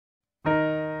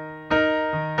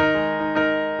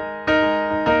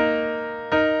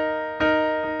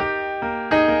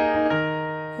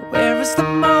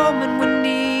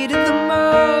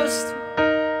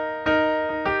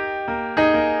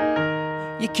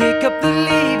kick up the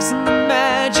leaves and the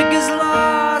magic is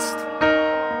lost.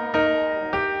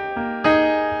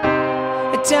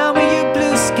 Tell me your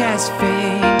blue skies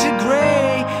fade to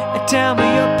gray. Tell me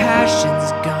your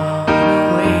passion's gone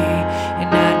away, and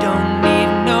I don't need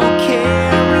no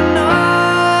carrying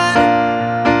on.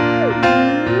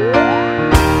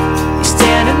 You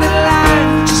stand in the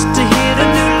line just to hit a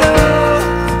new low.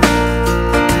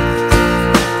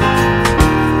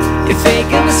 You're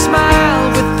faking a smile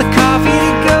with the coffee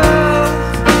to go.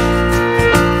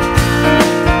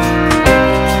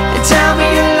 And tell me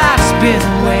your life's been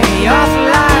way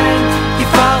offline. You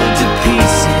fall into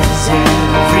pieces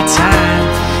every time,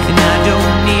 and I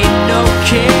don't need no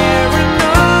carrying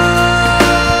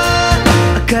on.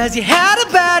 'Cause you had a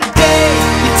bad day,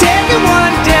 you're taking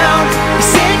one down. You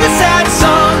sing a sad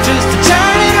song just to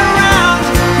turn it around.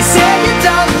 You say you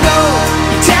don't know,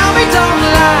 you tell me don't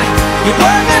lie. You're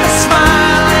working a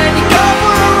smile and you go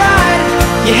for a ride.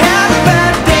 You had a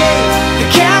bad day, the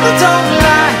camera don't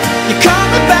lie. You're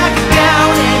coming back down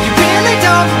and you really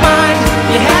don't mind.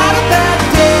 You had a bad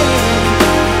day.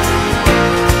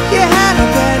 You had a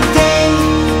bad day.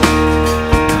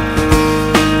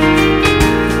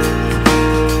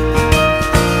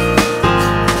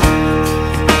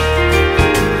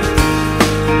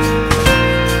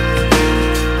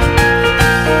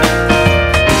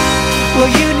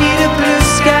 Well, you need a blue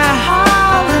sky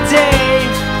holiday.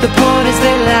 The point is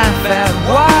they laugh at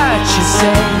what you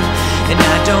say, and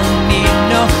I don't need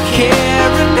no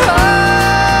carrying on.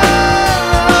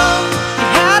 You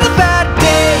had a bad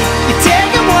day, you're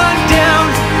taking one down.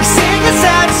 You sing a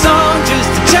sad song just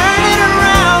to turn it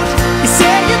around. You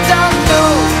say you don't know,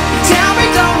 you tell me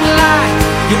don't lie.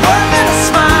 You're working a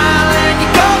smile and you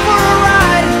go for a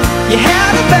ride. You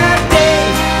had a bad day,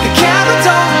 the camera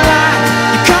don't lie.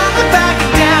 You're coming back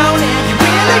down and you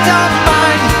really don't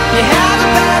mind. You had a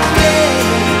bad day.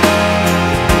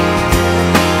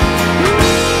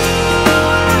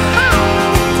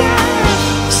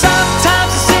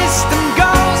 Sometimes the system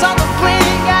goes on the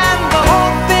blink and the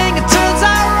whole thing it turns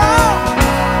out wrong.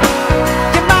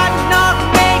 You might not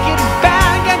make it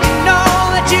back, and you know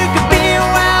that you could be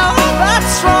well,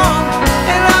 that's wrong,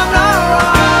 and I'm not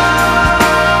wrong.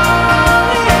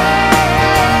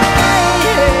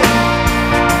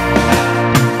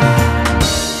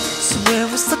 So where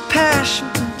was the passion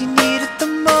when you needed the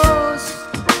most?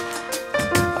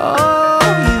 Oh,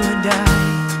 you and I,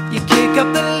 you kick up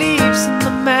the leaves and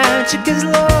the magic is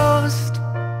lost.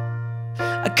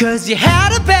 'Cause you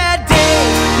had a bad